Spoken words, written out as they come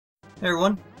Hey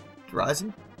everyone, it's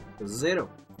Rising. This is Zero.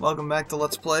 Welcome back to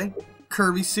Let's Play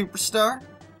Kirby Superstar.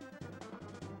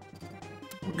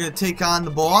 We're gonna take on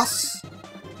the boss.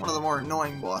 One of the more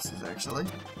annoying bosses, actually.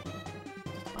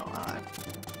 Oh, I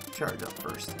charge up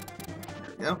first.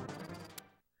 There we go.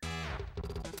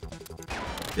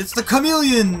 It's the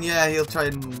chameleon! Yeah, he'll try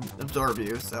and absorb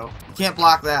you, so you can't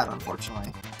block that,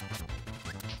 unfortunately.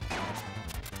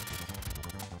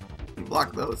 You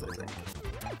block those, I think.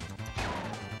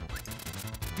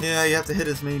 Yeah, you have to hit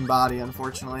his main body,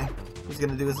 unfortunately. He's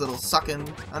gonna do his little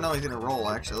sucking. I know he's gonna roll,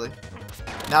 actually.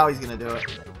 Now he's gonna do it.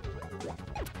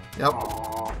 Yep.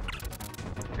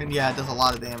 And yeah, it does a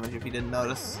lot of damage if you didn't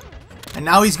notice. And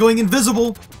now he's going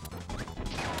invisible!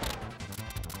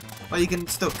 But you can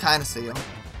still kind of see him.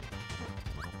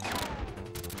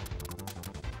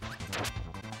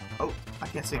 Oh, I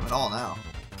can't see him at all now.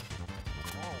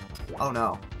 Oh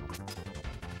no.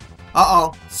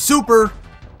 Uh-oh. Super!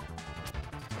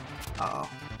 Uh-oh.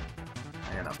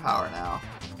 I got no power now.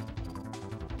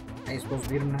 How you supposed to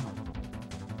beat him now?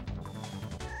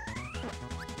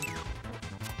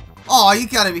 Oh, you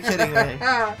gotta be kidding me.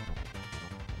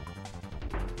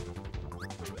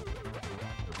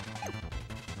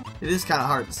 It is kind of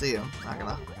hard to see him, not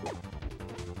gonna.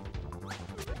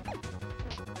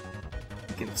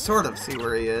 You can sort of see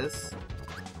where he is.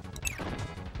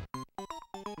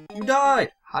 You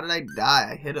died! How did I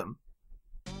die? I hit him.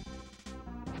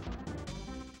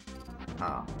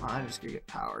 Oh, I'm just gonna get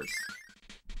powers.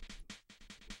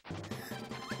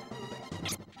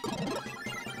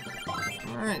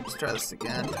 Alright, let's try this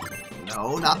again.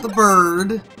 No, not the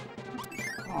bird.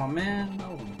 Oh man,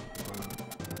 no.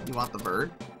 You want the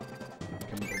bird?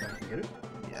 Can we go back and get it?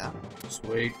 Yeah.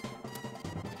 Sweet.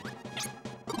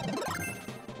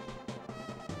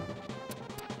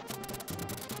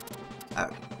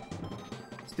 Okay.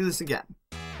 Let's do this again.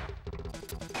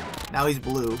 Now he's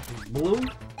blue. Blue?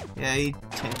 Yeah, he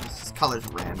changes. His color's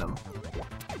random.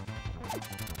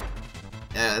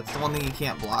 Yeah, it's the one thing you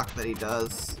can't block that he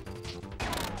does.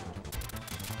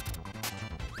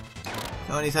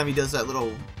 So anytime he does that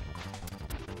little...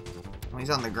 When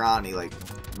he's on the ground, he like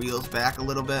reels back a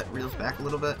little bit, you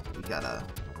gotta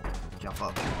jump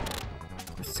up.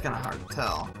 Which is kinda hard to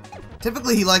tell.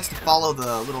 Typically he likes to follow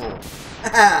the little...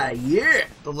 Yeah!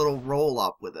 The little roll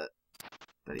up with it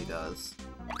that he does.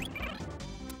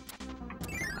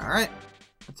 Alright,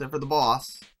 that's it for the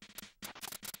boss.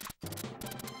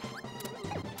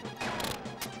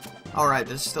 Alright,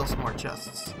 there's still some more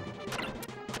chests.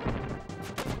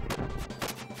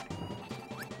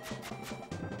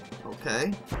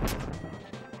 Okay.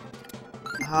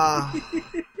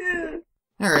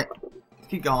 Alright,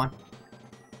 keep going.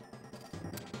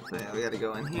 So yeah, we gotta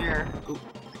go in here. Ooh,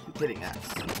 keep hitting X.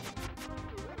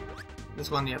 This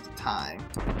one you have to time.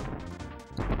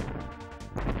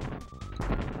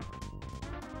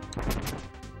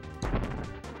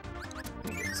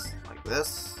 Like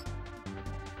this.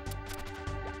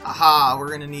 Aha, we're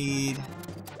gonna need...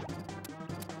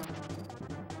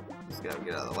 Just gotta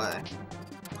get out of the way.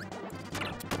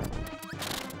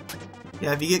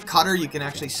 Yeah, if you get Cutter, you can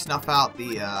actually snuff out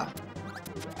the,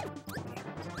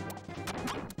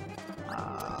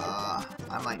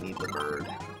 I might need the bird.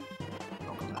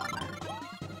 Don't come down there.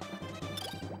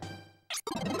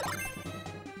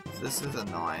 So this is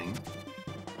annoying.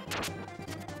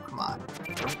 Come on.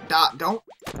 Don't die! Don't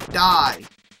die!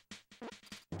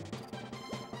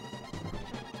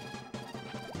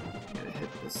 Gotta hit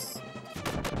this.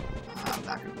 I'm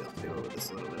not gonna be able to do it with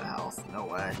this little bit of health. No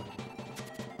way.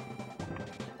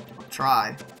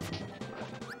 Try.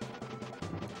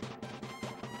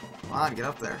 Come on, get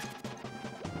up there.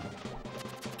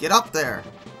 Get up there!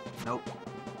 Nope.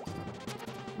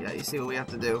 Yeah, you see what we have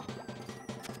to do.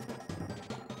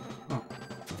 Huh.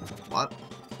 What?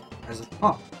 There's a...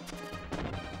 Huh.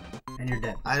 And you're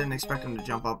dead. I didn't expect him to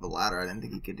jump up the ladder. I didn't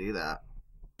think he could do that.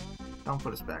 Don't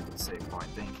put us back at the save point,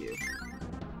 thank you.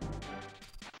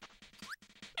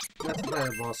 Let's play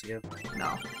the boss again.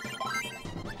 No.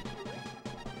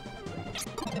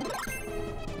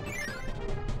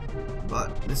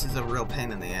 But this is a real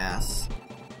pain in the ass.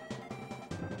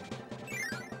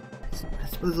 I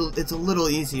suppose it's a little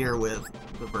easier with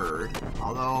the bird,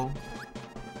 although...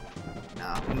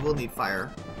 Nah, we will need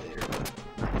fire later, but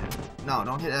not yet. No,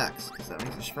 don't hit X, because that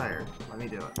makes us fire. Let me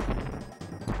do it.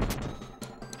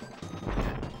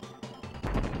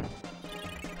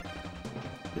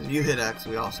 Because if you hit X,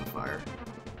 we also fire.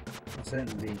 What's that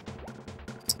in B?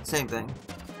 Same thing.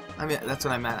 I mean, that's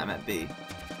what I meant. I meant B.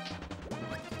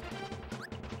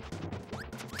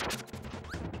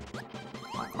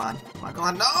 Come on, come on, come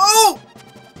on. No!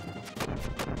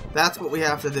 That's what we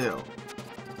have to do.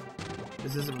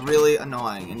 This is really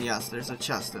annoying, and yes, there's a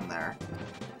chest in there.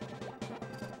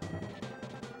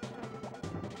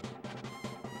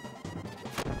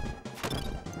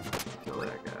 Kill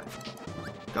that guy.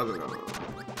 Go, go, go, go.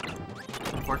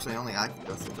 Unfortunately, only I can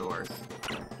go through doors.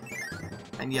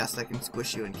 And yes, I can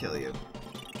squish you and kill you.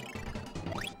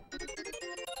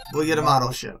 We'll get a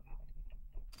model ship.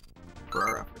 For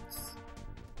our efforts.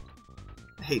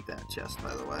 I hate that chest,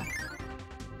 by the way.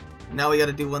 Now we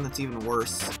gotta do one that's even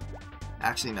worse.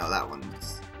 Actually, no, that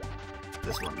one's...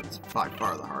 This one is by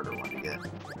far the harder one to get.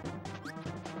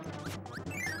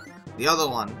 The other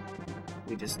one,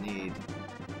 we just need...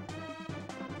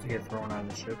 To get thrown out of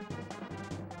the ship?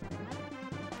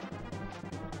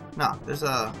 No, there's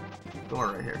a door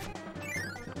right here.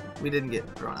 We didn't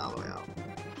get thrown all the way out.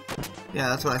 Yeah,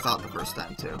 that's what I thought the first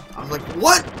time, too. I was like,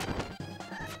 what?!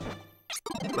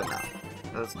 But no,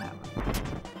 that doesn't happen.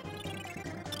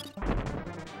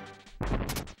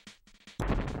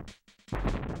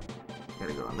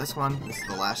 Gotta go on this one. This is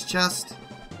the last chest.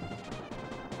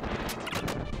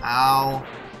 Ow.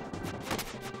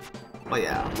 But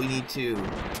yeah, we need to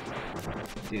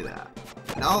do that.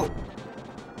 No!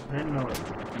 I didn't know it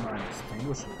might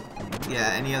extinguish it.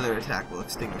 Yeah, any other attack will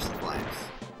extinguish the flames.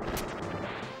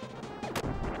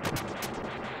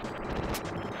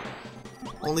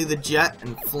 Only the jet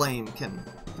and flame can...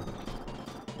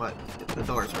 But the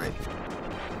door's right.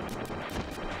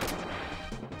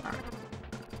 Alright.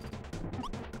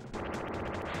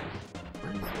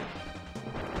 Where is it?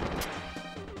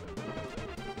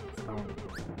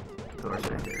 The door's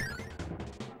right here.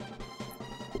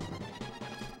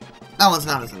 That one's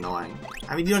not as annoying.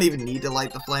 I mean, you don't even need to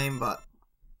light the flame, but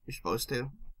you're supposed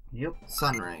to. Yep.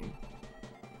 Sun ring.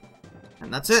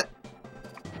 And that's it.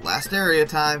 Last area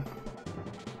time.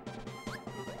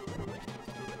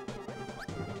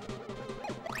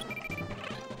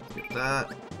 Get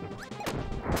that.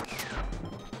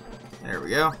 There we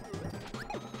go.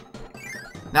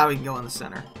 Now we can go in the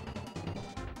center.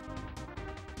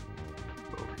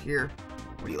 Over here.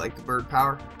 What do you like, the bird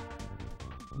power?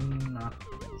 Nah,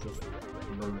 just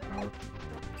bird power.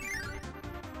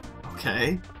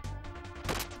 Okay.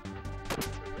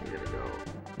 We gotta go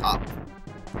up.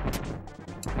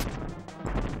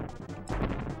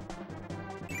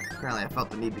 Apparently I felt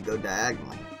the need to go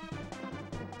diagonally.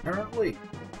 Apparently.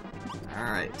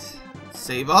 Alright.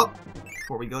 Save up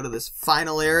before we go to this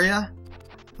final area.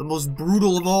 The most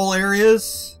brutal of all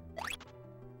areas.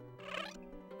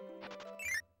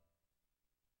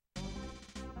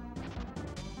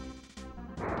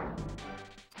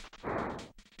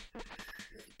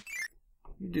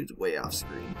 Your dude's way off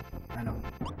screen. I know.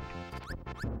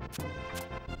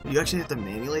 You actually have to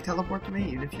manually teleport to me,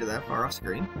 even if you're that far off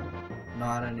screen? No,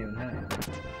 I didn't even hit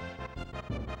anything.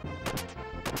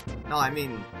 No, I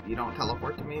mean, you don't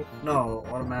teleport to me? No,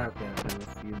 automatically I do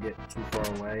if you get too far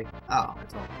away. Oh. I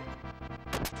teleport.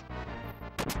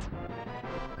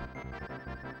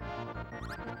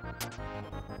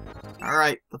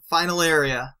 Alright, the final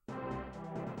area.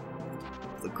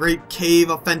 The Great Cave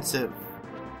Offensive.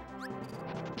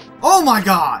 Oh my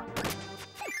god!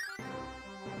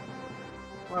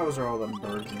 Why was there all them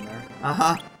birds in there?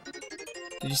 Uh-huh.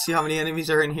 Did you see how many enemies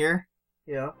are in here?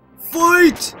 Yeah.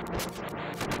 Fight!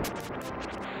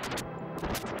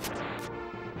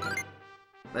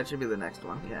 That should be the next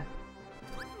one, yeah.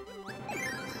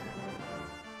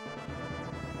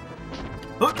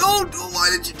 Oh, no! Why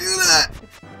did you do that?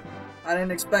 I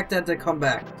didn't expect that to come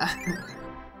back.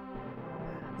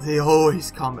 They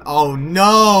always come. Oh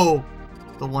no!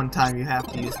 The one time you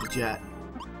have to use the jet.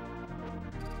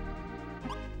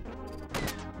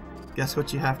 Guess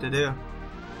what you have to do?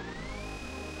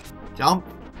 Jump.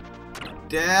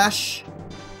 Dash.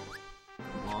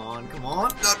 Come on, come on.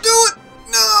 No, do it!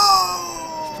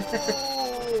 No!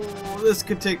 This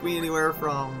could take me anywhere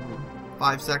from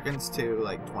 5 seconds to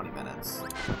like 20 minutes.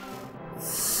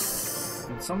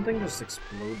 Did something just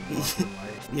explode?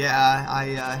 Yeah,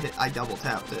 I double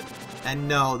tapped it. And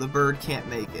no, the bird can't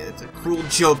make it. It's a cruel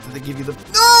joke that they give you the...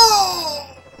 No!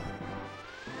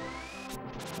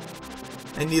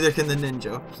 And neither can the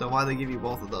ninja. So why they give you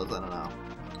both of those, I don't know.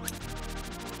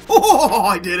 Oh,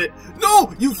 I did it!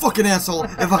 No! You fucking asshole!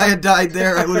 If I had died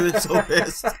there, I would have been so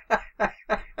pissed.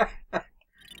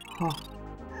 Oh.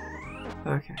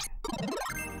 Okay.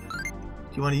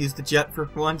 Do you want to use the jet for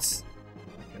once?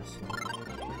 I guess so.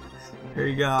 Here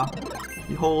you go.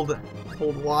 You hold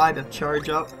Y to charge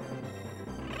up.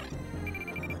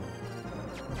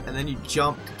 And then you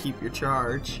jump to keep your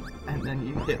charge. And then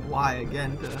you hit Y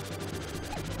again to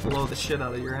blow the shit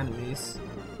out of your enemies.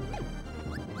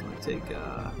 I'm gonna take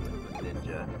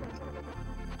ninja.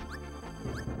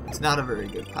 It's not a very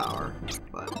good power,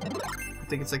 but I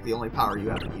think it's like the only power you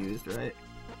haven't used, right?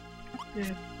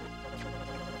 Yeah.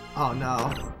 Oh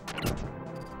no.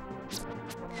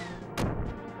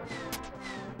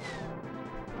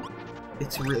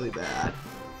 It's really bad.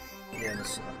 Yeah,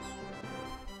 this sucks.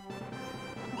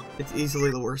 It's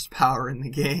easily the worst power in the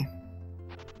game.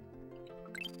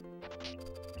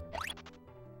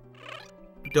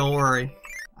 Don't worry.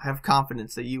 I have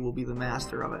confidence that you will be the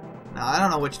master of it. Now, I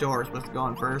don't know which door we're supposed to go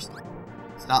in first.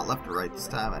 It's not left or right this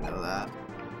time, I know that.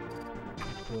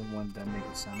 The one that make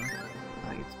it center. I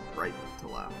think it's right to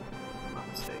left, if I'm not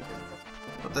mistaken.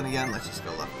 But then again, let's just go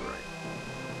left to right.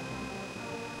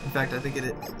 In fact, I think it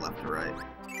is left to right.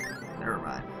 Never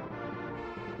mind.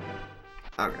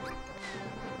 Okay.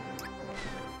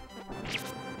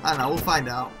 I don't know, we'll find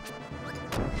out.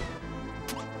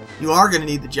 You are going to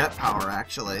need the jet power,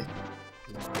 actually.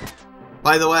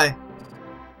 By the way,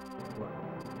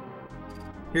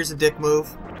 here's a dick move.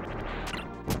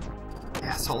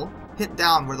 Asshole. Hit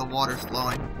down where the water's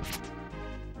flowing.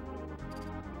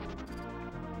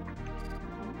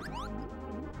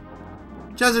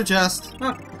 Treasure chest!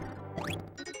 Huh.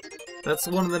 That's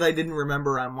the one that I didn't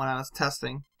remember on when I was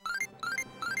testing.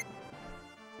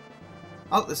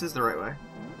 Oh, this is the right way.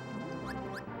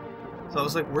 So I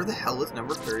was like, where the hell is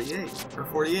number 38? Or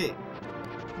 48?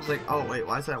 I was like, oh wait,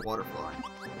 why is that water flowing?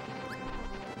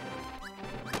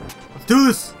 Let's do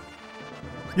this!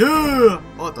 Yeah! Oh,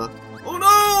 what the? Oh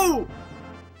no!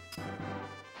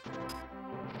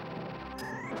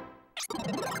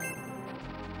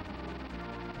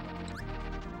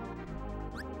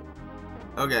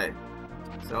 Okay.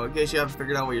 So in case you haven't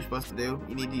figured out what you're supposed to do,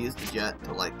 you need to use the jet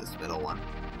to light this middle one.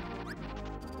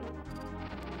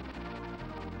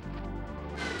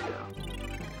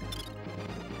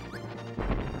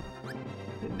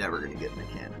 You're never gonna get in the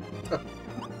cannon.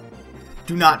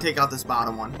 Do not take out this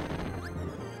bottom one.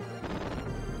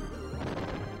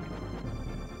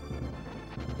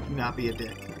 Do not be a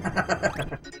dick.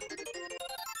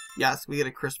 Yes, we get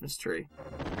a Christmas tree.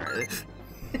 Alright.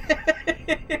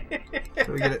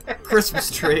 So we get a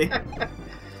Christmas tree,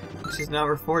 which is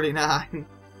number 49.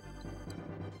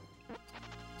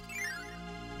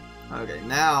 Okay,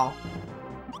 now,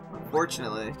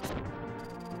 unfortunately,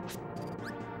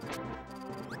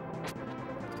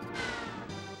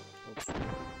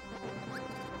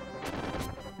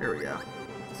 here we go.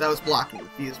 So that was blocking the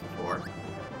fuse before.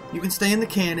 You can stay in the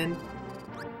cannon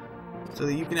so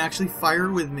that you can actually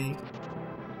fire with me.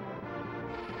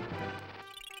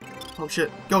 Oh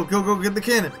shit! Go, go, go! Get the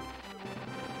cannon!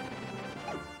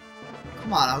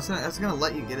 Come on! I was gonna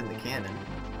let you get in the cannon.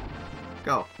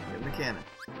 Go, get in the cannon.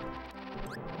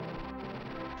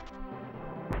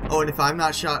 Oh, and if I'm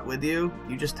not shot with you,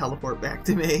 you just teleport back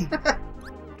to me.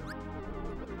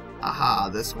 Aha!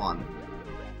 This one.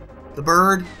 The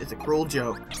bird is a cruel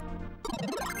joke.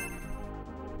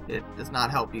 It does not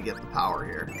help you get the power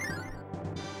here.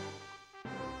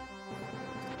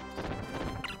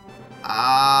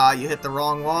 Ah, you hit the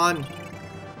wrong one.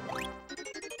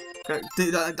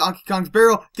 Donkey Kong's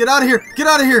barrel. Get out of here! Get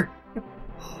out of here!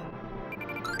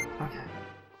 Okay.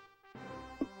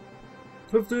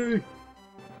 50!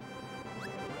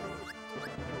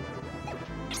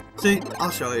 See,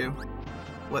 I'll show you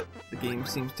what the game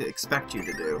seems to expect you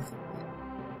to do.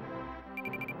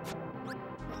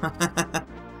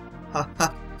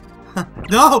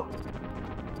 No!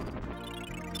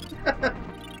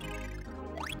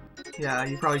 Yeah,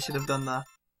 you probably should have done the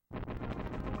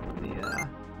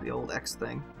old X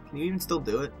thing. Can you even still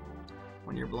do it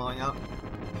when you're blowing up?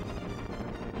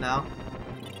 No?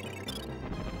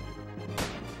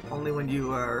 Only when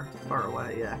you are far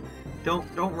away, yeah. Don't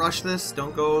rush this.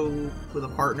 Don't go with a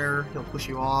partner. He'll push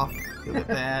you off. You'll get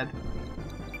mad.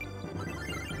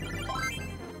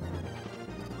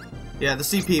 Yeah, the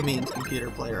CP means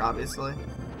computer player, obviously.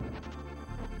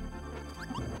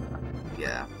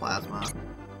 Yeah, plasma.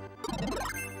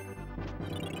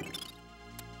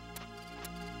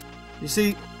 You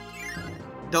see,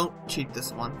 don't cheat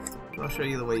this one. I'll show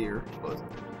you the way you're supposed to.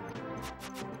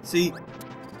 See,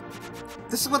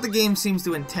 this is what the game seems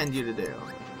to intend you to do.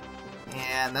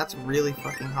 And that's really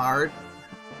fucking hard.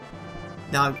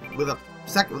 Now, with a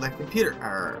computer,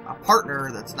 or a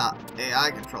partner that's not AI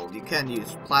controlled, you can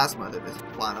use plasma to just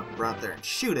line up around there and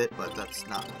shoot it, but that's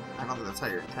not, I don't think that's how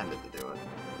you're intended to do it.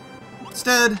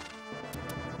 Instead,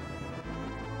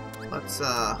 let's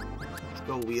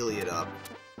go wheelie it up.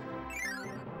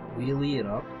 Wheelie it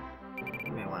up?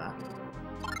 You may wanna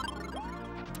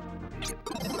get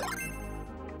this.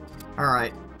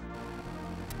 Alright.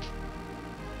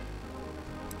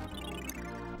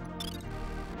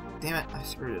 Damn it, I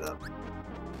screwed it up.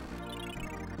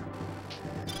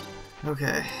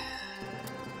 Okay.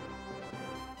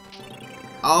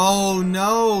 Oh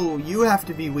no! You have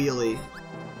to be wheelie.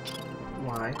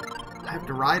 Why? I have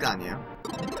to ride on you.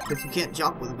 Because you can't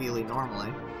jump with wheelie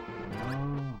normally.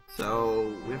 Oh.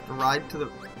 So we have to ride to the...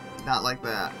 Not like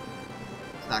that.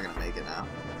 It's not gonna make it now.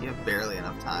 You have barely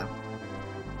enough time.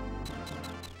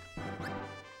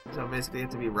 So basically you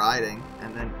have to be riding,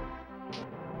 and then...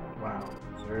 Wow.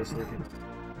 Seriously?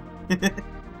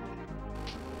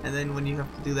 And then when you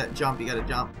have to do that jump, you gotta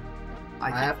jump.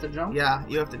 I have to jump? Yeah,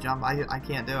 you have to jump. I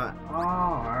can't do it. Oh,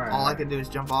 alright. All I can do is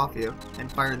jump off you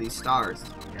and fire these stars.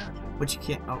 Gotcha. Which you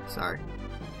can't... Oh, sorry.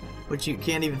 Which you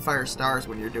can't even fire stars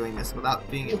when you're doing this without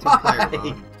being in two-player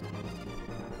mode.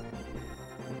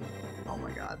 Oh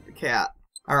my god, the cat.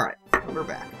 Alright, we're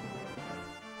back.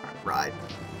 Alright, ride.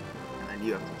 And then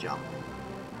you have to jump.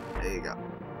 There you go.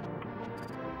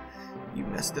 You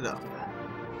messed it up.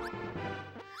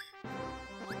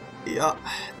 Yup,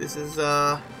 this is,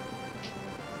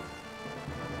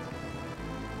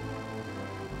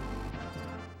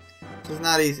 This is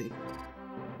not easy.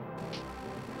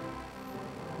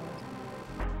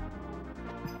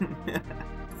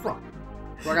 Fuck.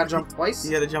 Do I gotta jump twice?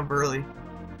 You gotta jump early.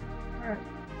 Alright.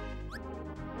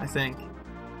 I think.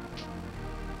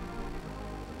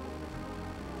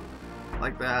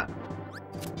 Like that.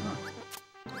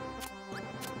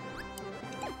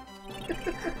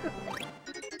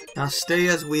 Now stay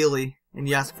as wheelie. And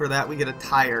yes, for that we get a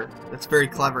tire. That's a very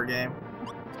clever game.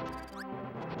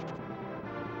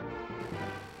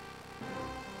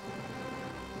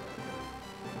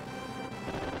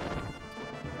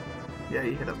 Yeah,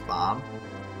 you hit a bomb.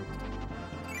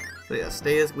 So yeah,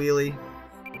 stay as wheelie.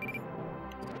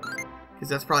 Because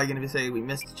that's probably going to be saying we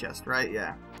missed the chest, right?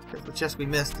 Yeah. Because the chest we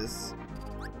missed is...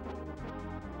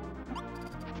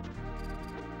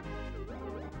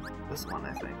 this one,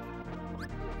 I think.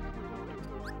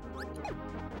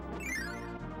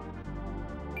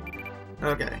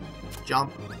 Okay.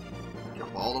 Jump.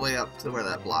 Jump all the way up to where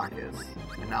that block is.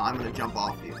 And now I'm going to jump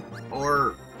off you.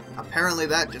 Or, apparently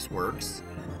that just works.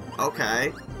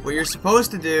 Okay. What you're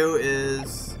supposed to do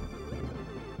is...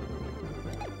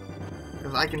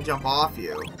 because I can jump off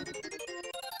you.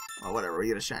 Well, whatever. We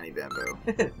get a shiny bamboo.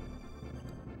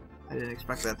 I didn't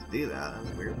expect that to do that. That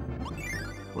was weird.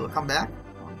 Will it come back?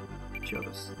 Show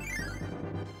this.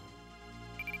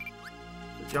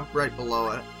 So jump right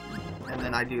below it. And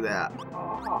then I do that.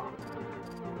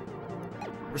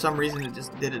 For some reason it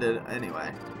just did it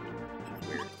anyway. Which is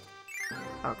weird.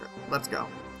 Okay, let's go.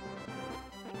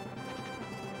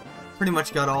 Pretty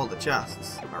much got all the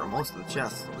chests. Or most of the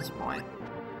chests at this point.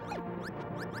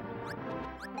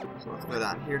 So let's go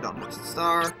down here, don't touch the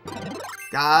star.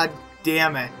 God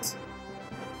damn it.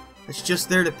 It's just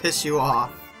there to piss you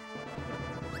off.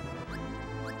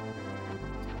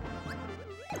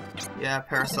 Yeah,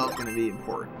 Parasol's gonna be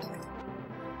important.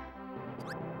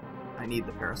 I need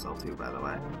the Parasol too, by the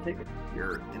way. Take it.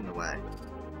 You're in the way.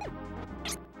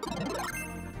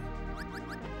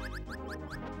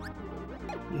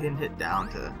 You can hit down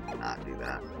to not do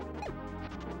that.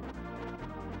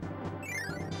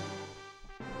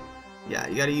 Yeah,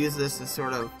 you gotta use this as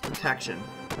sort of protection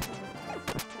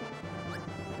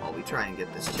while we try and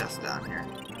get this chest down here.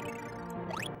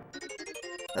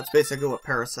 That's basically what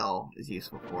Parasol is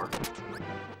useful for.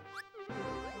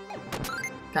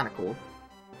 Kinda cool.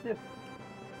 Yep.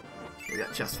 We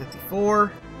got chest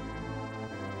 54.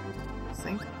 I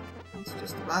think that's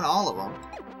just about all of them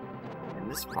in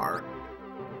this part.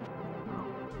 I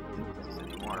don't think there's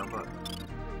any more, but...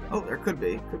 oh, there could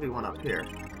be. Could be one up here.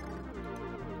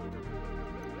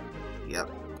 Yep.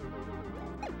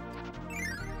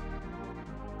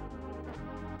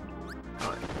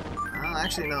 Oh,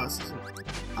 actually, no, this isn't...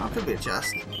 oh, it could be a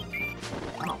chest.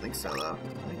 I don't think so, though.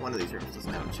 I think one of these rooms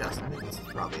doesn't have a chest. I think this is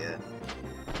probably it.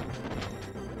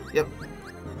 Yep.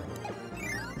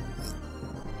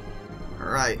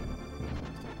 Alright.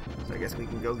 So I guess we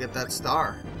can go get that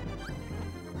star.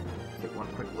 Take one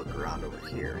quick look around over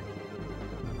here.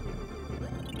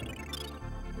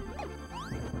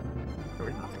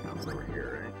 There's nothing else over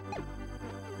here, right?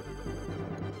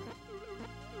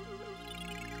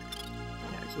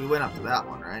 Yeah, so we went up to that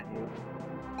one, right?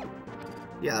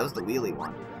 Yeah, that was the wheelie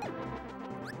one.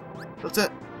 That's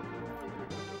it.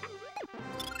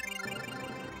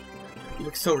 You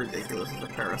look so ridiculous as a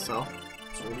Parasol.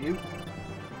 So do you?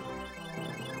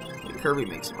 Kirby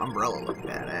makes some umbrella look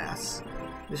badass.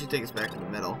 This should take us back to the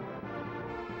middle.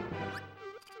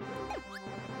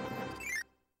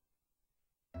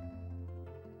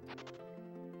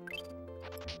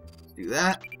 Let's do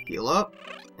that, heal up,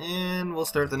 and we'll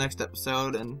start the next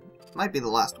episode, and it might be the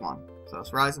last one. So it's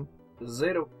Ryzen.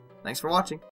 Zero. Thanks for watching.